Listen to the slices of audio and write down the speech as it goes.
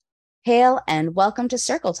Hail and welcome to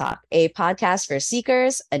Circle Talk, a podcast for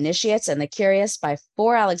seekers, initiates, and the curious by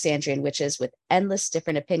four Alexandrian witches with endless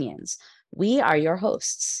different opinions. We are your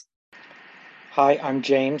hosts. Hi, I'm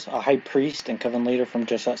James, a high priest and coven leader from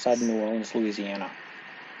just outside New Orleans, Louisiana.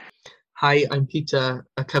 Hi, I'm Peter,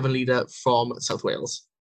 a coven leader from South Wales.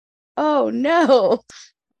 Oh no!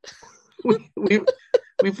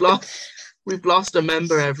 We've lost a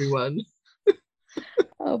member, everyone.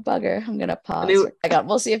 Oh bugger! I'm gonna pause.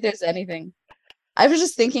 We'll see if there's anything. I was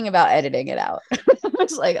just thinking about editing it out. I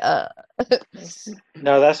was like,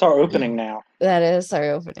 No, that's our opening now. That is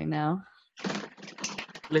our opening now.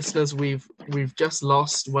 Listeners, we've just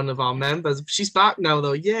lost one of our members. She's back now,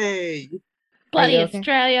 though. Yay! Bloody okay?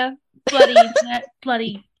 Australia. Bloody internet.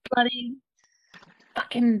 bloody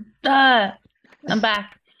fucking I'm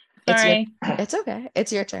back. Sorry. It's okay.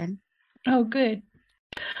 It's your turn. Oh, good.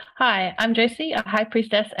 Hi, I'm Josie, a high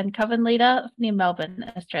priestess and coven leader near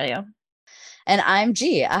Melbourne, Australia. And I'm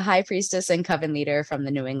G, a high priestess and coven leader from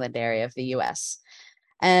the New England area of the US.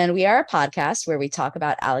 And we are a podcast where we talk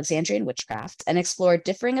about Alexandrian witchcraft and explore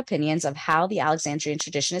differing opinions of how the Alexandrian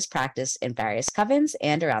tradition is practiced in various covens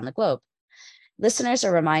and around the globe. Listeners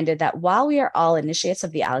are reminded that while we are all initiates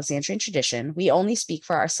of the Alexandrian tradition, we only speak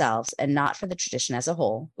for ourselves and not for the tradition as a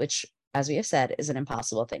whole, which, as we have said, is an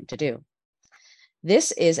impossible thing to do.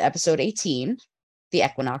 This is episode 18, the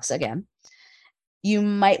equinox again. You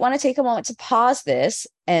might want to take a moment to pause this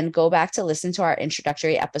and go back to listen to our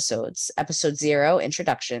introductory episodes, episode 0,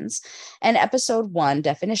 introductions, and episode 1,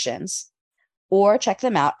 definitions, or check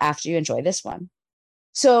them out after you enjoy this one.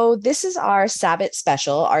 So this is our Sabbath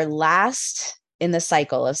special, our last in the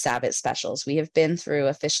cycle of Sabbath specials. We have been through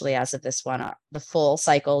officially as of this one, the full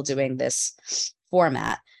cycle doing this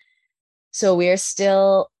format. So we are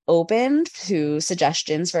still open to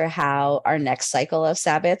suggestions for how our next cycle of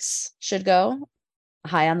Sabbaths should go.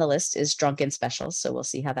 High on the list is drunken specials, so we'll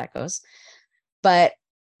see how that goes. But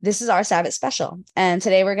this is our Sabbath special, and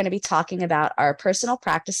today we're going to be talking about our personal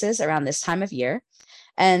practices around this time of year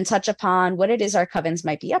and touch upon what it is our covens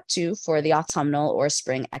might be up to for the autumnal or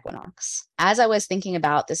spring equinox. As I was thinking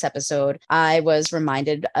about this episode, I was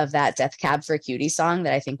reminded of that Death Cab for Cutie song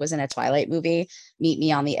that I think was in a Twilight movie, Meet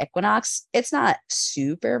Me on the Equinox. It's not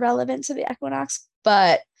super relevant to the equinox,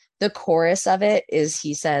 but the chorus of it is,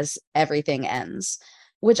 he says, everything ends,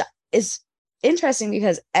 which is interesting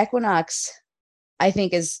because equinox, I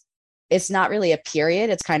think, it's not really a period.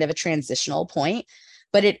 It's kind of a transitional point,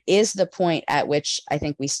 but it is the point at which I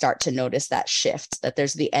think we start to notice that shift, that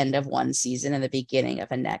there's the end of one season and the beginning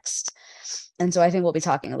of a next. And so I think we'll be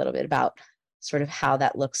talking a little bit about sort of how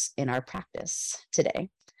that looks in our practice today.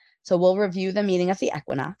 So we'll review the meaning of the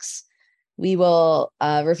equinox. We will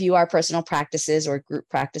review our personal practices or group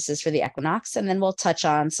practices for the equinox, and then we'll touch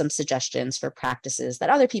on some suggestions for practices that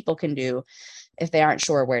other people can do if they aren't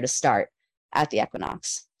sure where to start at the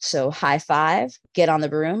equinox. So high five, get on the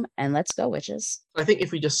broom, and let's go, witches. I think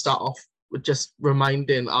if we just start off with just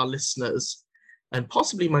reminding our listeners, and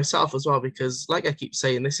possibly myself as well, because like I keep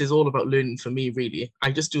saying, this is all about learning for me, really.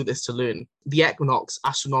 I just do this to learn. The equinox,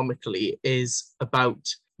 astronomically, is about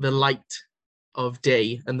the light of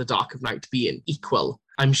day and the dark of night being equal.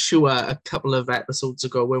 I'm sure a couple of episodes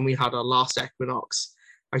ago when we had our last equinox,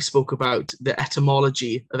 I spoke about the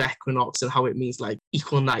etymology of equinox and how it means like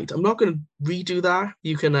equal night. I'm not going to redo that.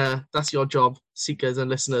 You can, that's your job, seekers and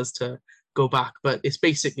listeners, to go back, but it's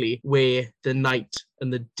basically where the night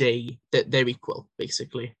and the day, that they're equal,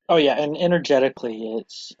 basically. Oh yeah, and energetically,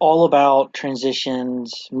 it's all about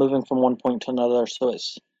transitions, moving from one point to another. So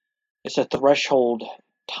it's a threshold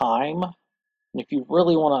time. And if you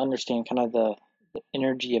really want to understand kind of the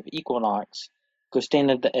energy of equinox, go stand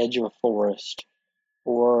at the edge of a forest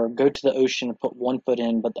or go to the ocean and put one foot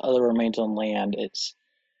in but the other remains on land. It's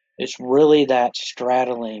really that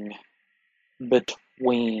straddling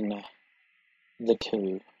between the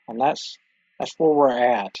two. And that's where we're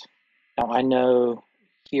at. Now I know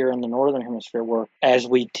here in the northern hemisphere we're, as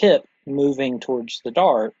we tip, moving towards the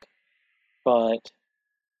dark, but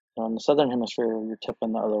on the southern hemisphere you're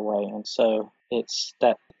tipping the other way, and so it's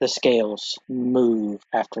that the scales move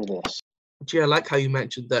after this. Yeah, I like how you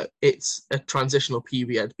mentioned that it's a transitional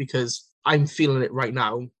period, because I'm feeling it right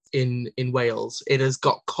now in Wales. It has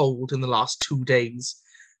got cold in the last 2 days,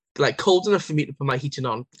 like cold enough for me to put my heating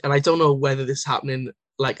on, and I don't know whether this is happening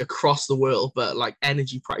like across the world, but like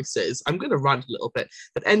energy prices, I'm going to rant a little bit,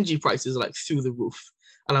 but energy prices are like through the roof.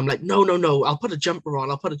 And I'm like, no, I'll put a jumper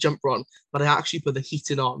on. But I actually put the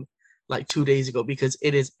heating on like 2 days ago because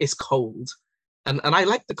it's cold. And I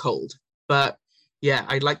like the cold. But yeah,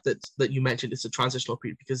 I like that you mentioned it's a transitional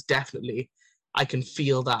period, because definitely I can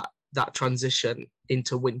feel that that transition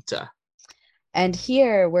into winter. And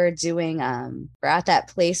here we're at that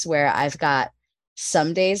place where I've got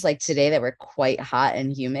some days like today that were quite hot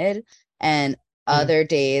and humid, and other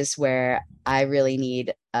days where I really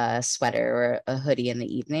need a sweater or a hoodie in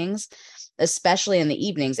the evenings. Especially in the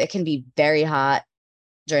evenings, it can be very hot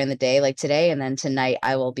during the day, like today, and then tonight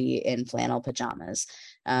I will be in flannel pajamas.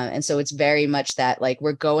 And so it's very much that like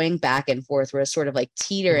we're going back and forth. We're sort of like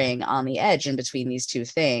teetering on the edge in between these two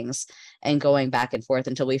things and going back and forth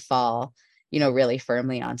until we fall, really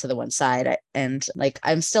firmly onto the one side. And like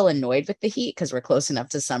I'm still annoyed with the heat because we're close enough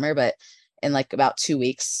to summer, but in like about 2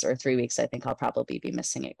 weeks or 3 weeks, I think I'll probably be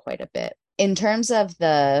missing it quite a bit. In terms of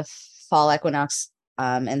the fall equinox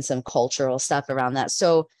and some cultural stuff around that.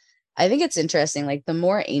 So I think it's interesting, like the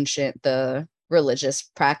more ancient the religious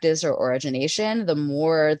practice or origination, the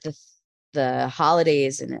more the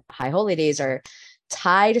holidays and high holy days are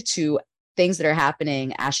tied to things that are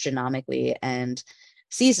happening astronomically and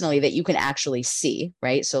seasonally that you can actually see,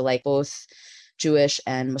 right? So like both Jewish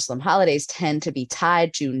and Muslim holidays tend to be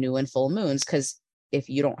tied to new and full moons, because if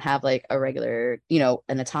you don't have like a regular,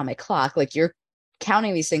 an atomic clock, like you're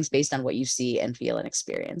counting these things based on what you see and feel and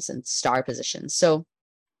experience and star positions. So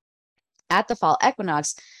at the fall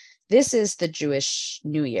equinox, this is the Jewish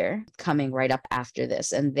New Year coming right up after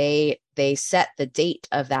this. And they set the date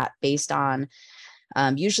of that based on,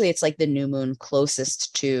 usually it's like the new moon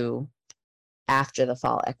closest to after the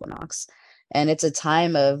fall equinox. And it's a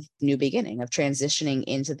time of new beginning, of transitioning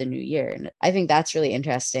into the new year. And I think that's really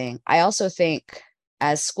interesting. I also think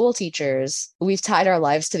as school teachers, we've tied our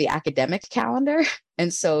lives to the academic calendar.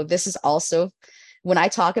 And so this is also, when I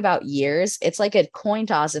talk about years, it's like a coin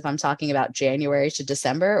toss if I'm talking about January to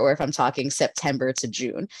December or if I'm talking September to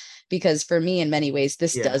June. Because for me, in many ways,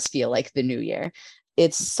 this does feel like the new year.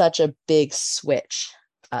 It's such a big switch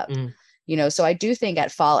up, so I do think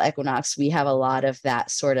at fall equinox, we have a lot of that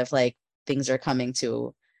sort of like things are coming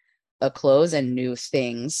to a close and new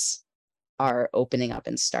things are opening up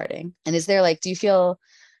and starting. And is there like, do you feel,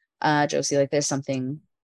 Josie, like there's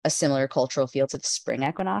a similar cultural feel to the spring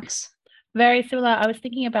equinox? Very similar. I was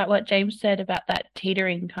thinking about what James said about that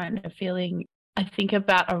teetering kind of feeling. I think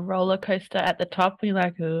about a roller coaster at the top, and you're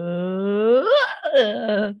like,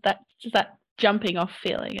 that's just that jumping off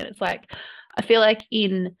feeling. And it's like, I feel like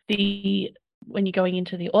when you're going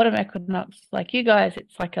into the autumn equinox, like you guys,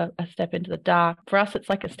 it's like a step into the dark. For us, it's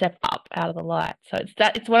like a step up out of the light. So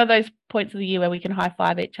it's one of those points of the year where we can high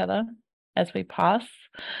five each other as we pass.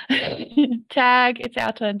 Tag, it's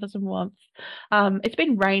our turn for some warmth. It's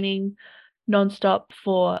been raining nonstop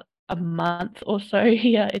for a month or so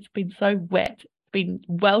here. It's been so wet. It's been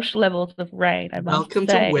Welsh levels of rain, I must Welcome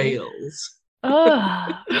say. to Wales. Oh,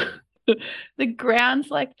 the ground's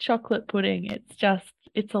like chocolate pudding.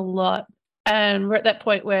 It's a lot. And we're at that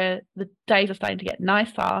point where the days are starting to get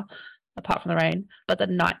nicer, apart from the rain, but the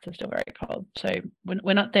nights are still very cold. So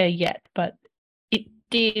we're not there yet, but it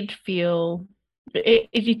does feel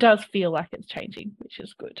like it's changing, which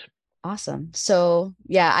is good. Awesome. So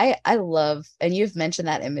yeah, I love, and you've mentioned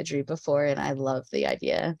that imagery before, and I love the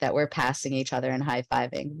idea that we're passing each other and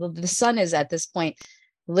high-fiving. The sun is at this point,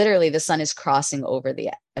 literally the sun is crossing over the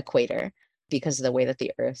equator because of the way that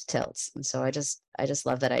the earth tilts. And so I just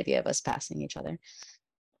love that idea of us passing each other.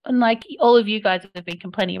 And like all of you guys have been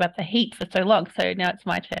complaining about the heat for so long, so now it's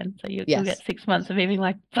my turn. So you'll get 6 months of being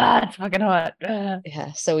like, it's fucking hot.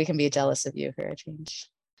 Yeah, so we can be jealous of you for a change.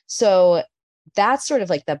 So that's sort of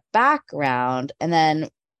like the background. And then,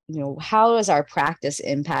 how is our practice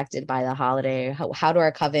impacted by the holiday? How do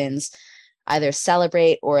our covens either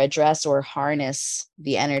celebrate or address or harness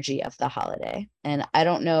the energy of the holiday? And I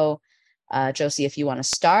don't know, Josie, if you want to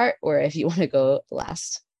start or if you want to go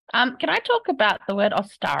last. Can I talk about the word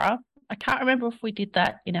Ostara? I can't remember if we did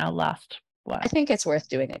that in our last one. I think it's worth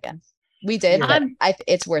doing again. We did, but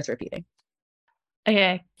it's worth repeating.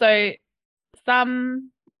 Okay, so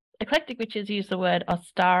some eclectic witches use the word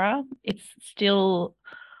Ostara. It's still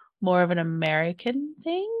more of an American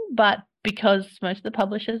thing, but because most of the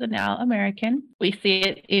publishers are now American, we see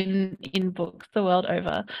it in books the world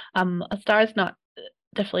over. Ostara is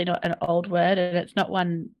definitely not an old word, and it's not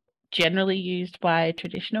one generally used by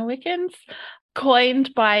traditional Wiccans.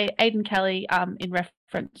 Coined by Aidan Kelly in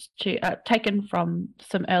reference to, taken from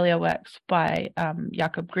some earlier works by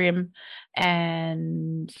Jakob Grimm,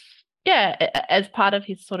 and as part of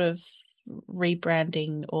his sort of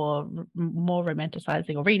rebranding or more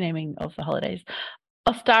romanticizing or renaming of the holidays.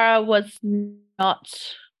 Ostara was not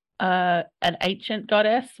an ancient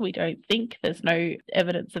goddess. We don't think. There's no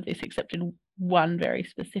evidence of this except in one very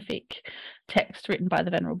specific text written by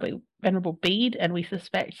the Venerable Bede, and we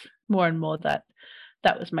suspect more and more that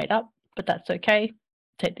That was made up, but that's okay.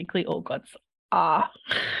 Technically, all gods are.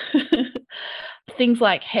 Things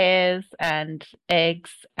like hares and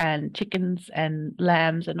eggs and chickens and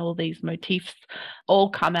lambs and all these motifs all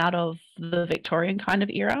come out of the Victorian kind of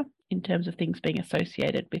era in terms of things being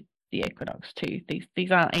associated with the equinox too.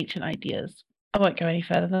 These aren't ancient ideas. I won't go any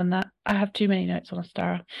further than that. I have too many notes on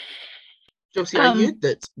Ostara. Josie, I heard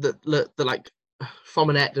that like from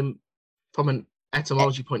an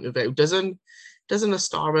etymology point of view, doesn't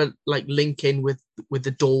Ostara like link in with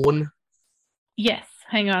the dawn? Yes,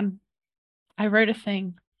 hang on. I wrote a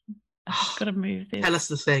thing. I've just got to move this. Tell us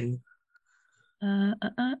the thing.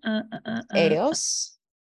 Eos?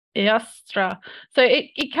 Eostra. So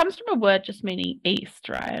it comes from a word just meaning east,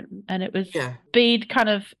 right? And it was Bede kind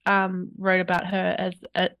of wrote about her as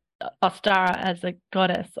Ostara as a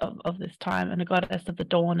goddess of this time and a goddess of the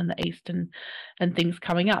dawn and the east and things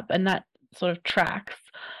coming up, and that sort of tracks.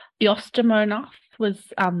 Eostermonath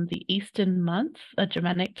was the Eastern month, a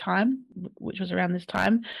Germanic time, which was around this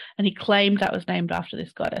time, and he claimed that was named after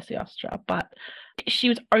this goddess Eostra, but she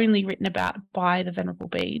was only written about by the Venerable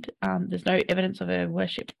Bede. There's no evidence of her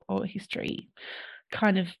worship or history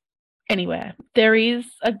kind of anywhere. There is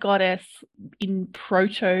a goddess in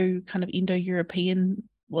proto kind of Indo-European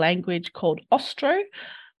language called Ostro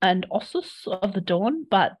and Ossus of the dawn,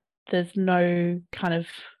 but there's no kind of,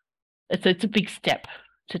 it's a big step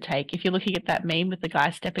to take. If you're looking at that meme with the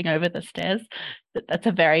guy stepping over the stairs, that's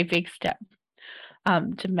a very big step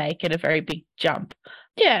to make and a very big jump.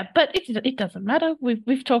 Yeah, but it doesn't matter.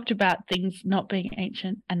 We've talked about things not being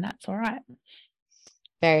ancient, and that's all right.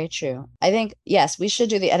 Very true. I think, yes, we should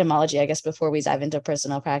do the etymology, I guess, before we dive into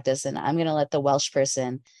personal practice. And I'm going to let the Welsh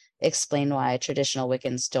person explain why traditional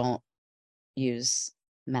Wiccans don't use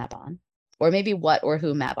Mabon, or maybe what or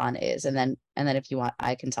who Mabon is. And then if you want,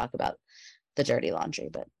 I can talk about the dirty laundry.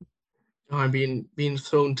 But I'm being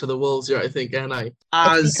thrown to the wolves here, I think, and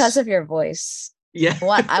it's because of your voice. Yeah.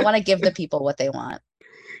 I want to give the people what they want.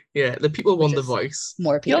 Yeah, the people want the voice.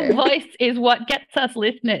 More Peter. Your voice is what gets us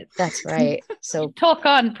listeners. That's right. So talk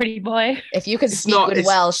on, pretty boy. If you could speak with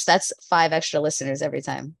Welsh, that's 5 extra listeners every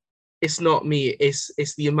time. It's not me.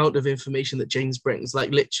 It's the amount of information that James brings.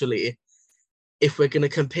 Like literally, if we're gonna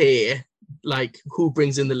compare, like who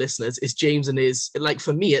brings in the listeners, it's James and his. Like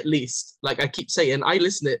for me at least. Like I keep saying, I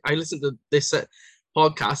listen to this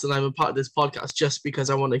podcast, and I'm a part of this podcast just because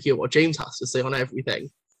I want to hear what James has to say on everything.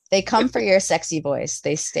 They come for your sexy voice.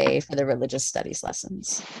 They stay for the religious studies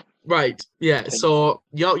lessons. Right. Yeah. So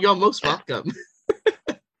you're most welcome.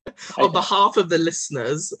 On behalf of the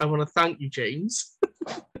listeners, I want to thank you, James.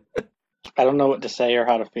 I don't know what to say or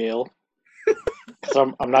how to feel because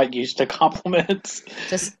I'm not used to compliments.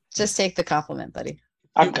 Just take the compliment, buddy.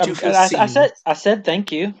 I said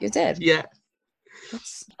thank you. You did. Yeah.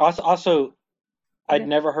 Also, I'd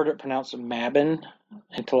never heard it pronounced Mabon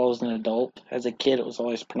until I was an adult. As a kid, it was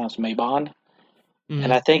always pronounced Mabon.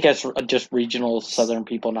 And I think it's just regional Southern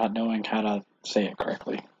people not knowing how to say it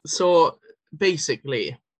correctly. So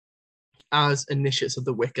basically, as initiates of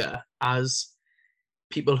the Wicca, as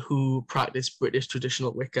people who practice British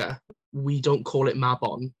traditional Wicca, we don't call it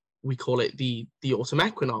Mabon. We call it the autumn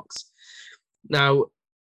equinox. Now,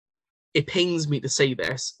 it pains me to say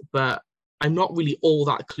this, but I'm not really all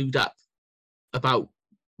that clued up about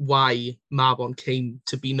why Mabon came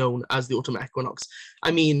to be known as the autumn equinox.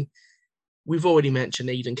 I mean, we've already mentioned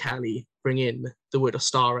Aidan Kelly bringing the word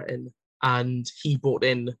Ostara in, and he brought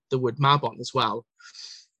in the word Mabon as well.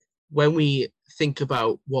 When we think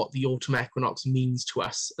about what the autumn equinox means to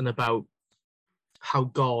us and about how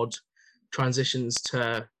God transitions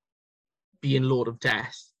to being Lord of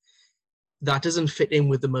Death, that doesn't fit in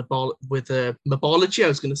with the mabology. I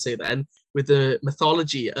was going to say then with the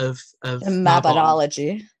mythology of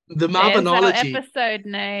Mabonology. The Mabonology. There's our episode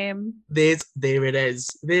name. There it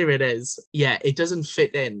is. Yeah, it doesn't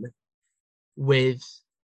fit in with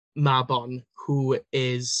Mabon,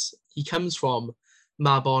 he comes from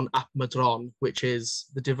Mabon ap Madron, which is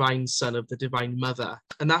the divine son of the divine mother.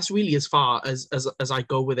 And that's really as far as I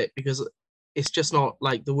go with it, because it's just not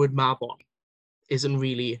like the word Mabon isn't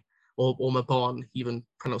really, or Mabon even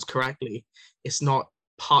pronounced correctly, it's not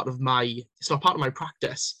part of my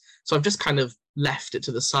practice. So I've just kind of left it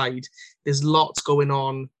to the side. There's lots going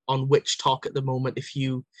on Witch Talk at the moment. If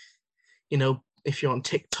you're on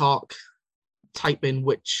TikTok, type in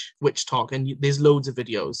witch talk, and there's loads of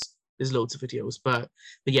videos. But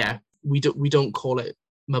yeah, we don't call it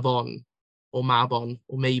Mabon or Mabon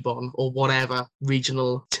or Mabon or whatever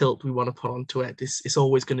regional tilt we want to put onto it. It's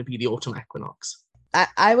always going to be the autumn equinox.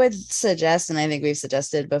 I would suggest, and I think we've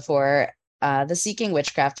suggested before, the Seeking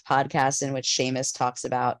Witchcraft podcast, in which Seamus talks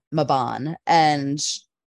about Mabon and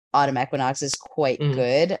autumn equinox, is quite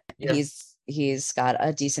good. Yeah. He's got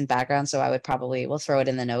a decent background, so I would we'll throw it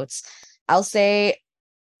in the notes. I'll say,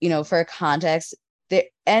 for context,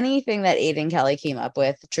 anything that Aidan Kelly came up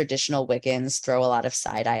with, traditional Wiccans throw a lot of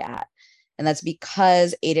side eye at. And that's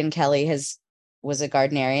because Aidan Kelly was a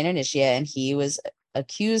Gardnerian initiate, and he was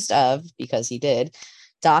accused of, because he did,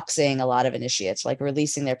 doxing a lot of initiates, like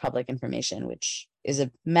releasing their public information, which is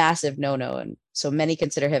a massive no-no. And so many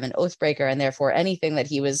consider him an oathbreaker, and therefore anything that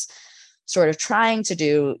he was sort of trying to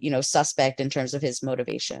do, suspect in terms of his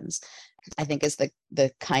motivations. I think is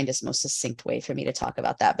the kindest, most succinct way for me to talk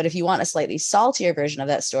about that. But if you want a slightly saltier version of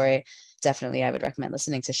that story, definitely I would recommend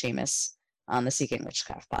listening to Seamus on the Seeking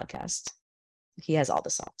Witchcraft podcast. He has all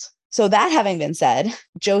the salt. So that having been said,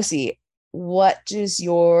 Josie, what does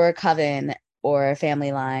your coven or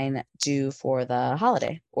family line do for the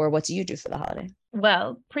holiday? Or what do you do for the holiday?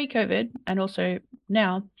 Well, pre-COVID and also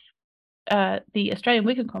now, the Australian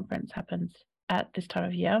Wiccan Conference happens at this time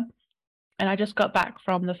of year. And I just got back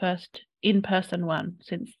from the first in-person one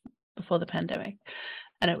since before the pandemic.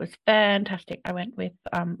 And it was fantastic. I went with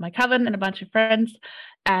my coven and a bunch of friends,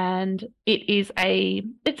 and it's a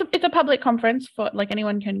public conference for like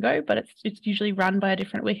anyone can go, but it's usually run by a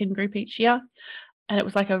different Wiccan group each year. And it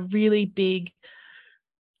was like a really big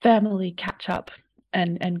family catch up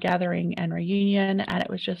and gathering and reunion, and it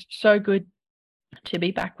was just so good to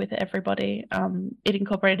be back with everybody. It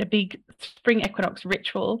incorporated a big spring equinox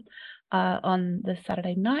ritual on the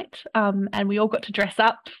Saturday night, and we all got to dress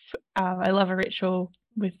up. I love a ritual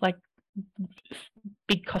with like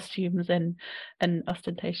big costumes and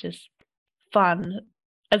ostentatious fun,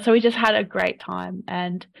 and so we just had a great time,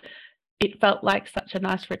 and it felt like such a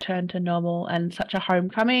nice return to normal and such a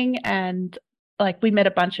homecoming. And like we met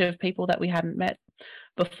a bunch of people that we hadn't met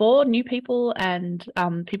before, new people, and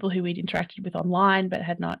people who we'd interacted with online but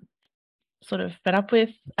had not sort of fed up with,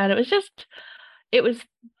 and it was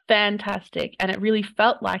fantastic, and it really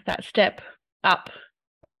felt like that step up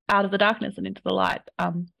out of the darkness and into the light,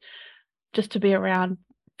 just to be around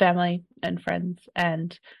family and friends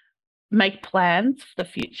and make plans for the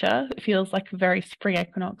future. It feels like a very spring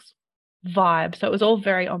equinox vibe, so it was all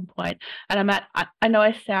very on point. And I know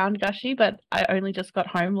I sound gushy, but I only just got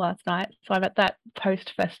home last night, so I'm at that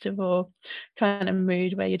post-festival kind of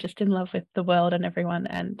mood where you're just in love with the world and everyone,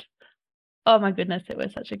 and oh my goodness, it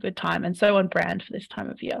was such a good time and so on brand for this time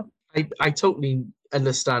of year. I totally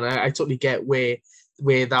understand. I totally get where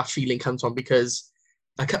that feeling comes from, because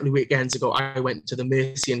a couple of weekends ago I went to the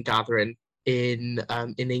Mercian gathering in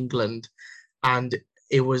England, and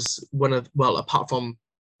it was apart from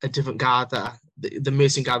a different gather, the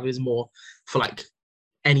Mercian gathering is more for like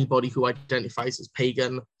anybody who identifies as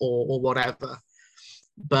pagan or whatever.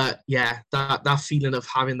 But yeah, that feeling of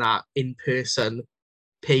having that in person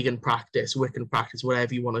pagan practice, Wiccan practice,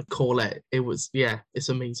 whatever you want to call it, it's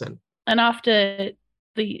amazing. And after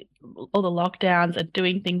all the lockdowns and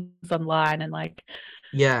doing things online and like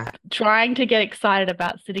trying to get excited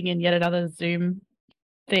about sitting in yet another Zoom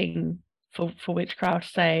thing for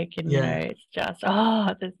witchcraft's sake, and it's just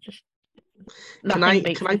there's just nothing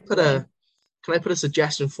beats. Can I put a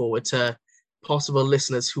suggestion forward to possible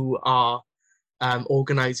listeners who are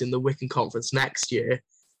organizing the Wiccan conference next year,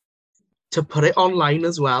 to put it online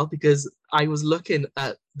as well? Because I was looking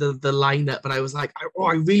at the lineup and I was like,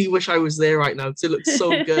 I really wish I was there right now, because it looks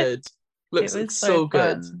so good. Looks so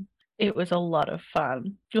good. It was a lot of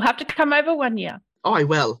fun. You'll have to come over one year. Oh, I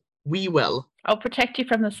will. We will. I'll protect you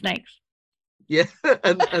from the snakes. Yeah,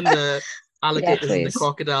 and the alligators and the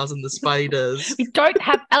crocodiles and the spiders. We don't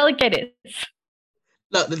have alligators.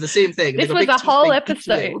 Look, they're the same thing. This was a whole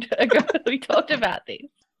episode ago. We talked about this.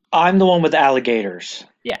 I'm the one with alligators.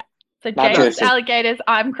 Yeah. So James alligators,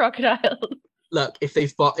 I'm crocodiles. Look, if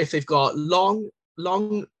they've got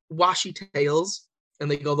long washy tails and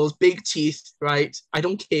they got those big teeth, right? I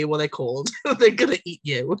don't care what they're called. They're gonna eat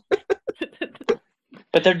you.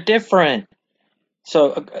 But they're different.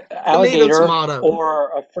 So alligator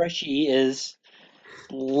or a freshie is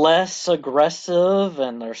less aggressive,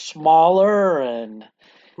 and they're smaller, and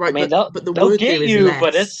right. I mean, but they'll get you, less.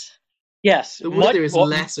 But it's the word there is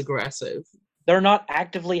less aggressive. They're not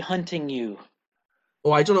actively hunting you.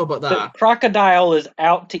 Oh, I don't know about that. The crocodile is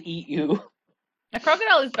out to eat you. A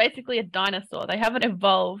crocodile is basically a dinosaur. They haven't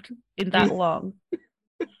evolved in that long.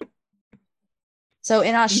 So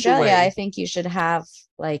in Australia, I think you should have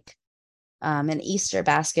like an Easter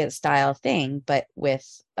basket style thing, but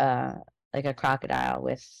with like a crocodile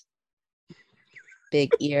with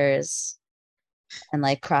big ears and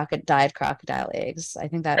like dyed crocodile eggs. I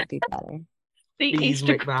think that would be better. The Please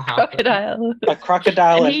Easter make that happen. crocodile. A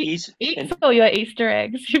crocodile And and he East eats and all your Easter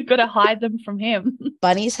eggs. You've got to hide them from him.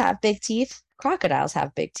 Bunnies have big teeth. Crocodiles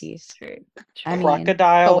have big teeth. True. I mean,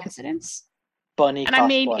 crocodile coincidence? bunny And I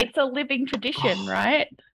mean, cosplay. it's a living tradition, Oh. right?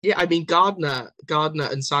 Yeah, I mean, Gardner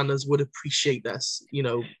and Sanders would appreciate this,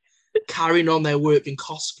 carrying on their work and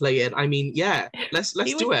cosplaying. I mean, yeah, let's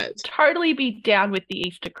He do would it. totally be down with the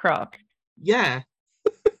Easter croc. Yeah.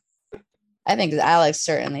 I think Alex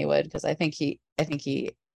certainly would, because I think he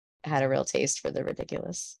had a real taste for the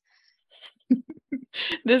ridiculous.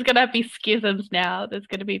 There's gonna be schisms now. There's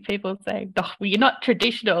gonna be people saying, "Oh, well, you're not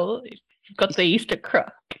traditional. You've got the Easter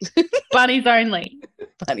croc. Bunnies only."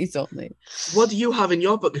 Bunnies only. What do you have in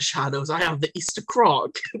your book of shadows? I have the Easter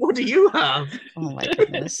croc. What do you have? Oh my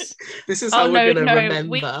goodness. This is how we're gonna remember.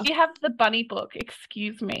 We have the bunny book.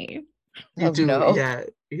 Excuse me. You Oh, do, no. yeah.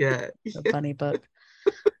 The bunny book.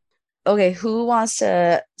 Okay, who wants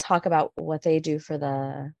to talk about what they do for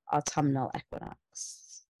the autumnal equinox?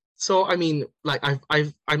 So I mean, like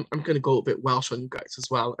I'm gonna go a bit Welsh on you guys as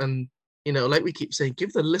well, and like we keep saying,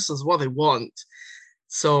 give the listeners what they want.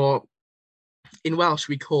 So in Welsh,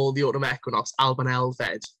 we call the autumn equinox Alban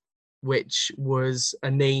Elfed, which was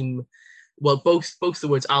a name. Well, both the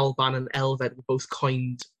words Alban and Elfed were both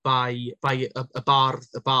coined by a bard,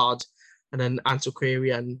 and an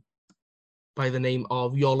antiquarian by the name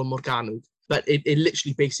of Iolo Morgannwg. But it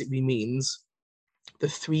literally basically means the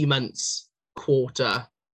 3 months quarter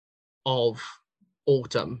of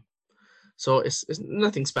autumn. So it's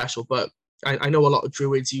nothing special, but I know a lot of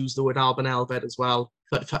druids use the word Alban Elfed as well.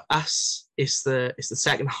 But for us, it's the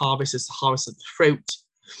second harvest. It's the harvest of the fruit.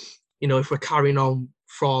 If we're carrying on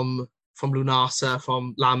from Lunasa,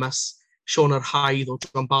 from Lammas, Sion yr Haedd or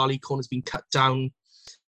John Barleycorn has been cut down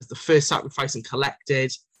as the first sacrifice and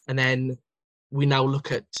collected, and then we now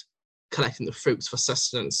look at collecting the fruits for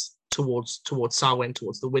sustenance towards Samhain,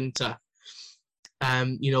 towards the winter.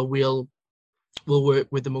 We'll work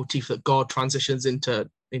with the motif that God transitions into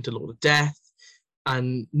Lord of Death,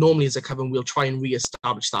 and normally as a coven we'll try and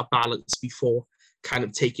re-establish that balance before kind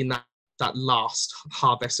of taking that last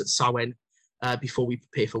harvest at Samhain before we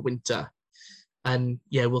prepare for winter. And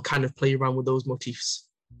yeah, we'll kind of play around with those motifs.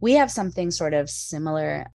 We have something sort of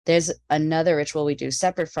similar. There's another ritual we do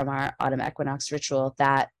separate from our autumn equinox ritual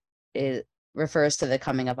that refers to the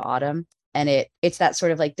coming of autumn. And it's that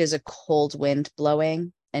sort of like there's a cold wind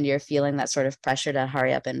blowing and you're feeling that sort of pressure to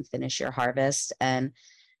hurry up and finish your harvest. And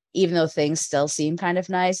even though things still seem kind of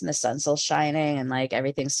nice and the sun's still shining and like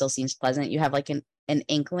everything still seems pleasant, you have like an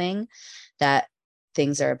inkling that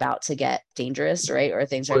things are about to get dangerous, right? Or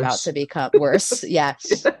things are about to become worse. Yeah.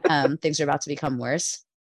 Things are about to become worse.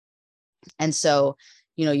 And so,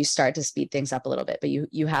 you start to speed things up a little bit, but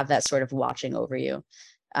you have that sort of watching over you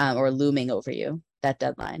or looming over you, that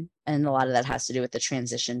deadline. And a lot of that has to do with the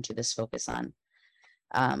transition to this focus on,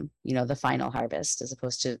 the final harvest as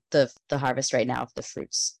opposed to the harvest right now of the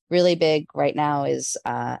fruits. Really big right now is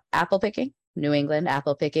apple picking. New England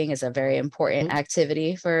apple picking is a very important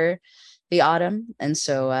activity for the autumn. And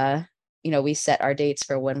so, we set our dates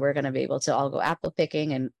for when we're going to be able to all go apple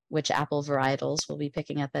picking and which apple varietals we'll be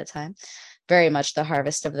picking at that time. Very much the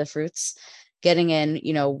harvest of the fruits, getting in,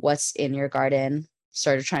 what's in your garden,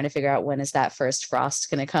 sort of trying to figure out when is that first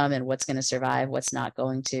frost going to come and what's going to survive, what's not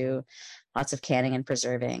going to. Lots of canning and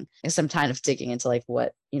preserving, and some kind of digging into like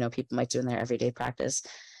what, people might do in their everyday practice.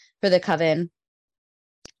 For the coven,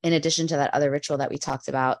 in addition to that other ritual that we talked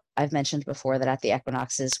about, I've mentioned before that at the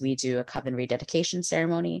equinoxes, we do a coven rededication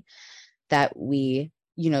ceremony that we,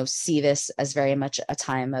 see this as very much a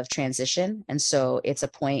time of transition. And so it's a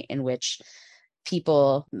point in which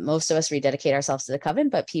most of us rededicate ourselves to the coven,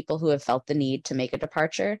 but people who have felt the need to make a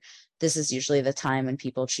departure, this is usually the time when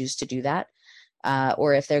people choose to do that.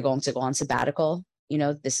 Or if they're going to go on sabbatical,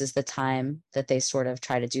 this is the time that they sort of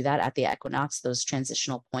try to do that at the equinox, those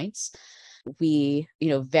transitional points. We,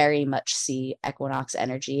 very much see equinox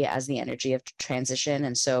energy as the energy of transition.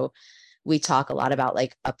 And so we talk a lot about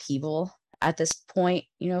like upheaval at this point,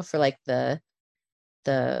 for like the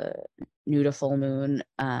new to full moon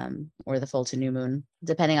or the full to new moon,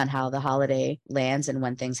 depending on how the holiday lands and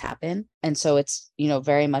when things happen. And so it's,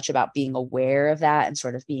 very much about being aware of that and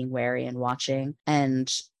sort of being wary and watching.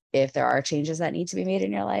 And if there are changes that need to be made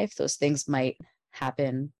in your life, those things might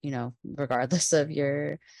happen, regardless of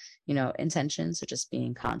your, intentions. So just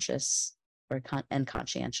being conscious and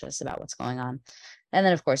conscientious about what's going on. And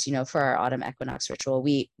then of course, for our autumn equinox ritual,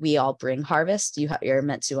 we all bring harvest. You're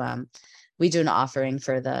meant to we do an offering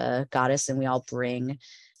for the goddess and we all bring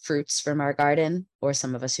fruits from our garden, or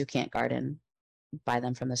some of us who can't garden buy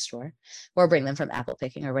them from the store or bring them from apple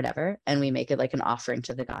picking or whatever. And we make it like an offering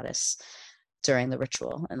to the goddess. during the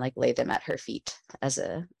ritual and like lay them at her feet as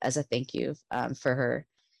a thank you for her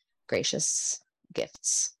gracious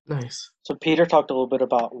gifts. Nice. So Peter talked a little bit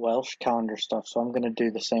about Welsh calendar stuff, so I'm going to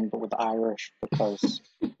do the same but with Irish because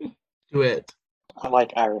Do it. I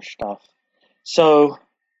like Irish stuff. So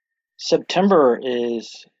September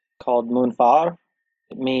is called Munfar.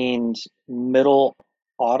 It means middle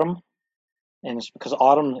autumn, and it's because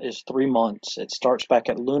autumn is 3 months. It starts back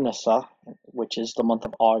at Lunasa, which is the month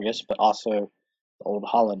of August, but also the old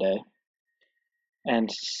holiday. And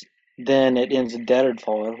then it ends in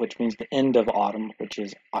Derridfawr, which means the end of autumn, which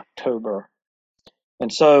is October.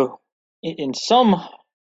 And so in some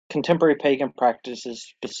contemporary pagan practices,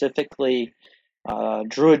 specifically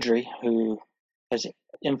Druidry, who has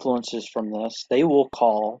influences from this, they will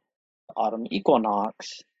call the autumn equinox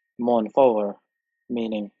Mon Fowler,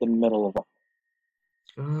 meaning the middle of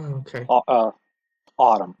Okay.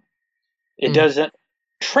 autumn. It doesn't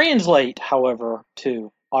translate, however,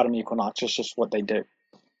 to autumn equinox. It's just what they do.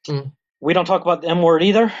 We don't talk about the M word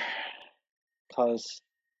either, because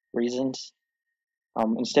reasons.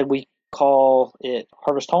 Instead, we call it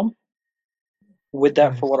Harvest Home. With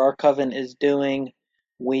that, for what our coven is doing,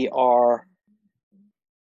 we are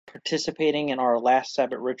participating in our last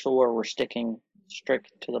Sabbath ritual where we're sticking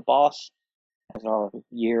strict to the boss as our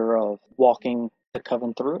year of walking the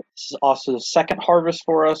coven through it. This is also the second harvest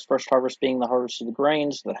for us. First harvest being the harvest of the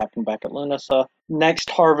grains that happened back at Lunasa. Next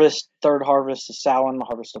harvest, third harvest, is Samhain, the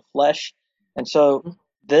harvest of flesh. And so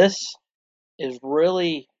this is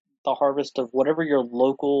really the harvest of whatever your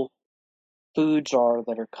local foods are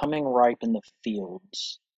that are coming ripe in the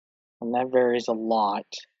fields. And that varies a lot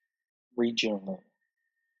regionally.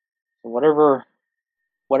 So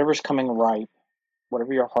whatever's coming ripe,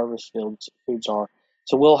 whatever your harvest foods are.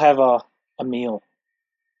 So we'll have a meal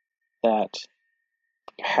that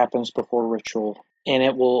happens before ritual, and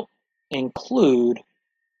it will include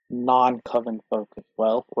non-coven folk as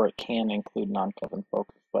well, or it can include non-coven folk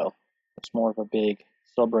as well. It's more of a big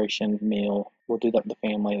celebration meal. We'll do that with the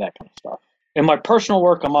family, that kind of stuff. In my personal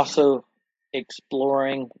work, I'm also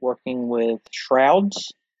exploring working with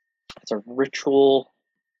shrouds as a ritual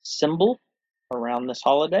symbol around this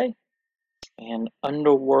holiday, and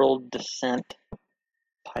underworld descent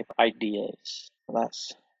type ideas.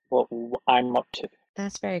 That's what I'm up to.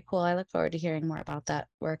 That's very cool. I look forward to hearing more about that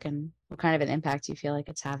work and what kind of an impact you feel like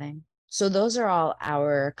it's having. So those are all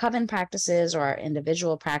our coven practices or our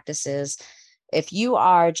individual practices. If you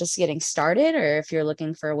are just getting started, or if you're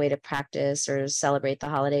looking for a way to practice or celebrate the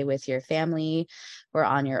holiday with your family or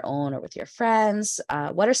on your own or with your friends,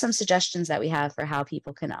 what are some suggestions that we have for how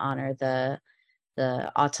people can honor the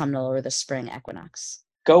autumnal or the spring equinox?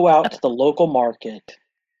 Go out to the local market,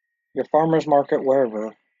 your farmer's market,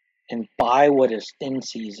 wherever, and buy what is in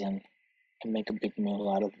season and make a big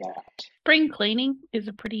meal out of that. Spring cleaning is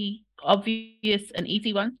a pretty obvious and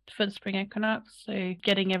easy one for the spring equinox. So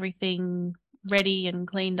getting everything ready and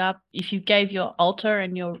cleaned up. If you gave your altar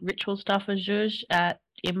and your ritual stuff as zhuzh at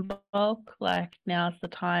Imbolc, like now's the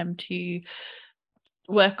time to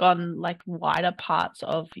work on like wider parts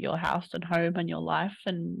of your house and home and your life,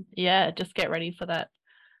 and just get ready for that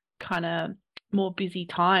kind of more busy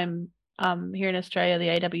time. Here in Australia,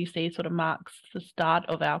 the AWC sort of marks the start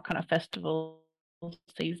of our kind of festival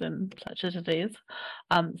season, such as it is,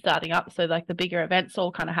 starting up. So like the bigger events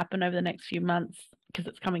all kind of happen over the next few months because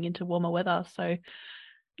it's coming into warmer weather. So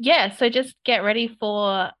so just get ready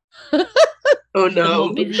for Oh the no.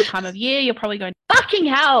 more busy time of year. You're probably going, fucking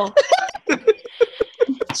hell.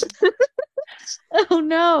 Oh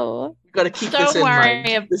no. You've got to keep Don't this in worry.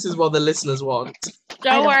 mind. This is what the listeners want.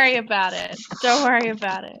 Don't worry about it. Don't worry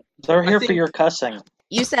about it. They're here for your cussing.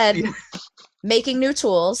 You said making new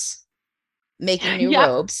tools, making new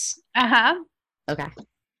robes. Okay.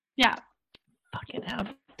 Yeah. Fucking hell.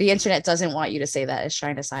 The internet doesn't want you to say that. It's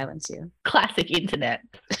trying to silence you. Classic internet.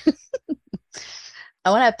 I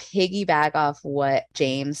want to piggyback off what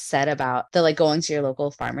James said about the like going to your local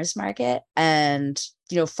farmer's market. And,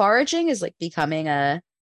 foraging is like becoming a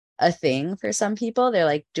thing for some people. They're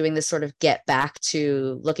like doing this sort of get back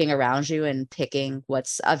to looking around you and picking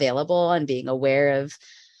what's available and being aware of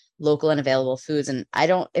local and available foods. And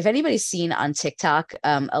if anybody's seen on TikTok,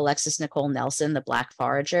 Alexis Nicole Nelson, the Black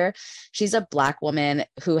Forager, she's a Black woman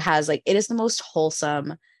who has it is the most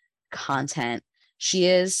wholesome content. She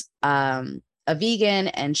is a vegan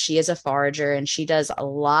and she is a forager, and she does a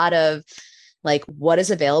lot of like what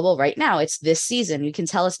is available right now. It's this season. You can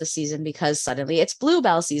tell it's the season because suddenly it's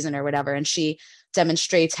bluebell season or whatever. And she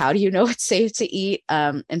demonstrates how do you know it's safe to eat.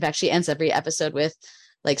 In fact, she ends every episode with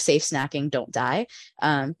like safe snacking, don't die,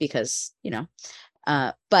 because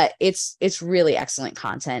but it's really excellent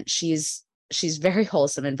content. She's she's very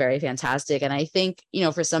wholesome and very fantastic. And I think,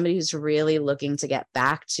 for somebody who's really looking to get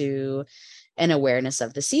back to an awareness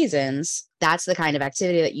of the seasons, that's the kind of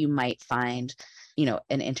activity that you might find,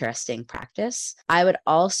 an interesting practice. I would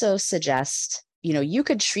also suggest, you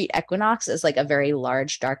could treat equinox as like a very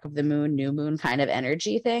large dark of the moon, new moon kind of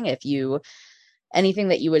energy thing. If you anything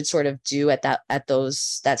that you would sort of do at that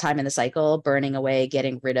time in the cycle, burning away,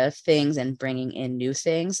 getting rid of things and bringing in new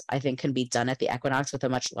things, I think can be done at the equinox with a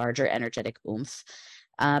much larger energetic oomph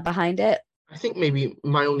behind it. I think maybe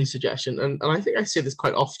my only suggestion, and I think I say this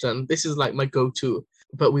quite often, this is like my go-to,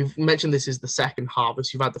 but we've mentioned this is the second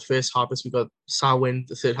harvest. You've had the first harvest, we've got Samhain,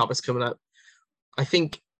 the third harvest coming up. I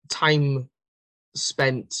think time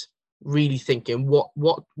spent really thinking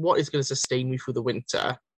what is going to sustain me through the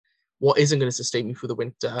winter, what isn't going to sustain me through the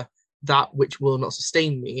winter, that which will not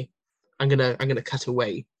sustain me, I'm gonna cut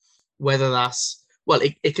away. Whether that's, well,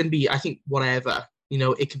 it can be, I think, whatever.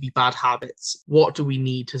 It could be bad habits. What do we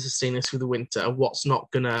need to sustain us through the winter? What's not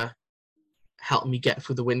gonna help me get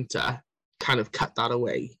through the winter? Kind of cut that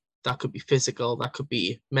away. That could be physical, that could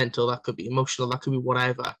be mental, that could be emotional, that could be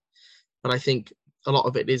whatever. But I think a lot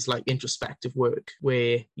of it is like introspective work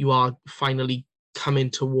where you are finally coming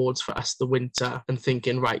towards, for us, the winter and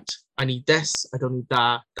thinking, right, I need this, I don't need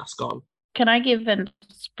that, that's gone. Can I give a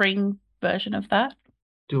spring version of that?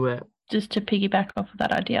 Do it. Just to piggyback off of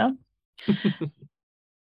that idea.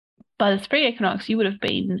 By the spring equinox, you would have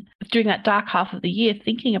been, during that dark half of the year,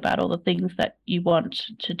 thinking about all the things that you want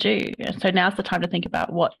to do. And so now's the time to think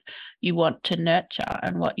about what you want to nurture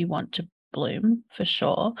and what you want to bloom, for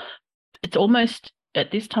sure. It's almost,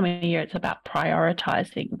 at this time of year, it's about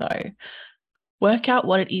prioritizing, though. Work out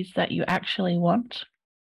what it is that you actually want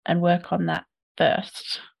and work on that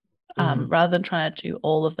first, rather than trying to do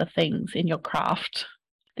all of the things in your craft.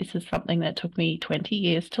 This is something that took me 20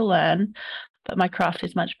 years to learn, but my craft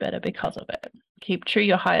is much better because of it. Keep true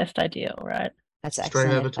your highest ideal, right? That's excellent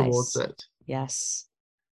Strive ever advice. towards it. Yes.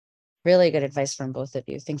 Really good advice from both of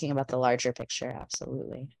you, thinking about the larger picture.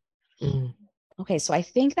 Absolutely. Okay, so I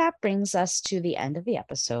think that brings us to the end of the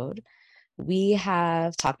episode. We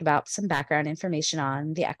have talked about some background information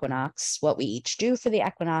on the equinox, what we each do for the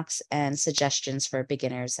equinox, and suggestions for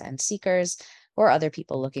beginners and seekers or other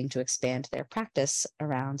people looking to expand their practice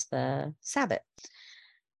around the Sabbat.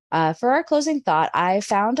 For our closing thought, I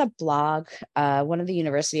found a blog, one of the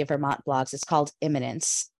University of Vermont blogs. It's called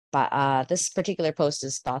Imminence. But this particular post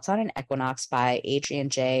is Thoughts on an Equinox by Adrian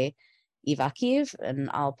J. Ivakiv, and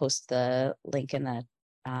I'll post the link in the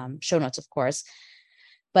show notes, of course.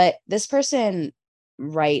 But this person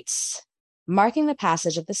writes, marking the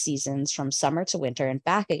passage of the seasons from summer to winter and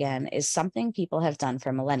back again is something people have done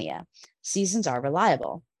for millennia. Seasons are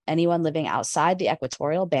reliable. Anyone living outside the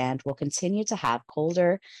equatorial band will continue to have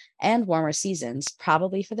colder and warmer seasons,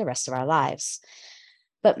 probably for the rest of our lives.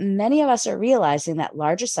 But many of us are realizing that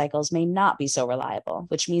larger cycles may not be so reliable,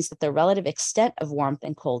 which means that the relative extent of warmth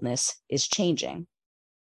and coldness is changing.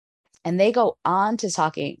 And they go on to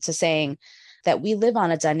saying that we live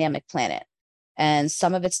on a dynamic planet, and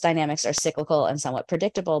some of its dynamics are cyclical and somewhat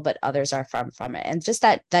predictable, but others are far from it. And just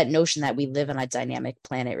that notion that we live on a dynamic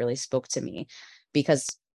planet really spoke to me, because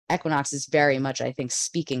equinox is very much, I think,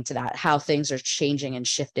 speaking to that, how things are changing and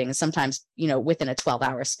shifting. And sometimes, within a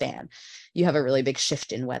 12-hour span, you have a really big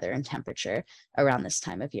shift in weather and temperature around this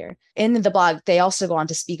time of year. In the blog, they also go on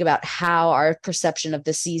to speak about how our perception of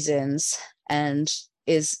the seasons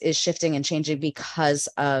is shifting and changing because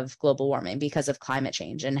of global warming, because of climate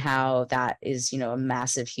change, and how that is, a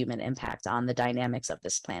massive human impact on the dynamics of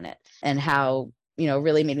this planet, and how,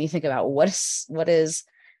 really made me think about what is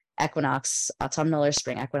equinox, autumnal or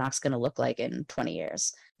spring equinox, going to look like in 20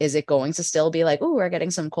 years? Is it going to still be like, oh, we're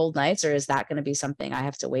getting some cold nights, or is that going to be something I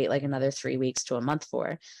have to wait like another 3 weeks to a month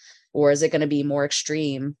for? Or is it going to be more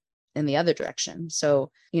extreme in the other direction?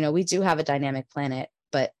 So, we do have a dynamic planet,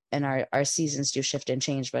 and our seasons do shift and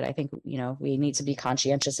change, but I think, we need to be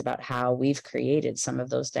conscientious about how we've created some of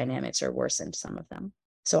those dynamics or worsened some of them.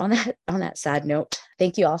 So on that sad note,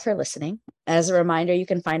 thank you all for listening. As a reminder, you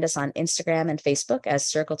can find us on Instagram and Facebook as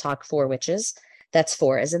Circle Talk 4 Witches. That's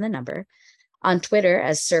 4 as in the number. On Twitter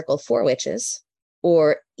as Circle 4 Witches,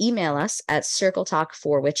 or email us at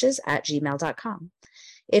circletalk4witches@gmail.com.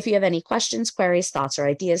 If you have any questions, queries, thoughts, or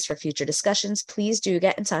ideas for future discussions, please do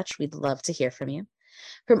get in touch. We'd love to hear from you.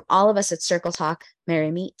 From all of us at Circle Talk,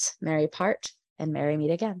 merry meet, merry part, and merry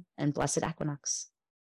meet again, and blessed equinox.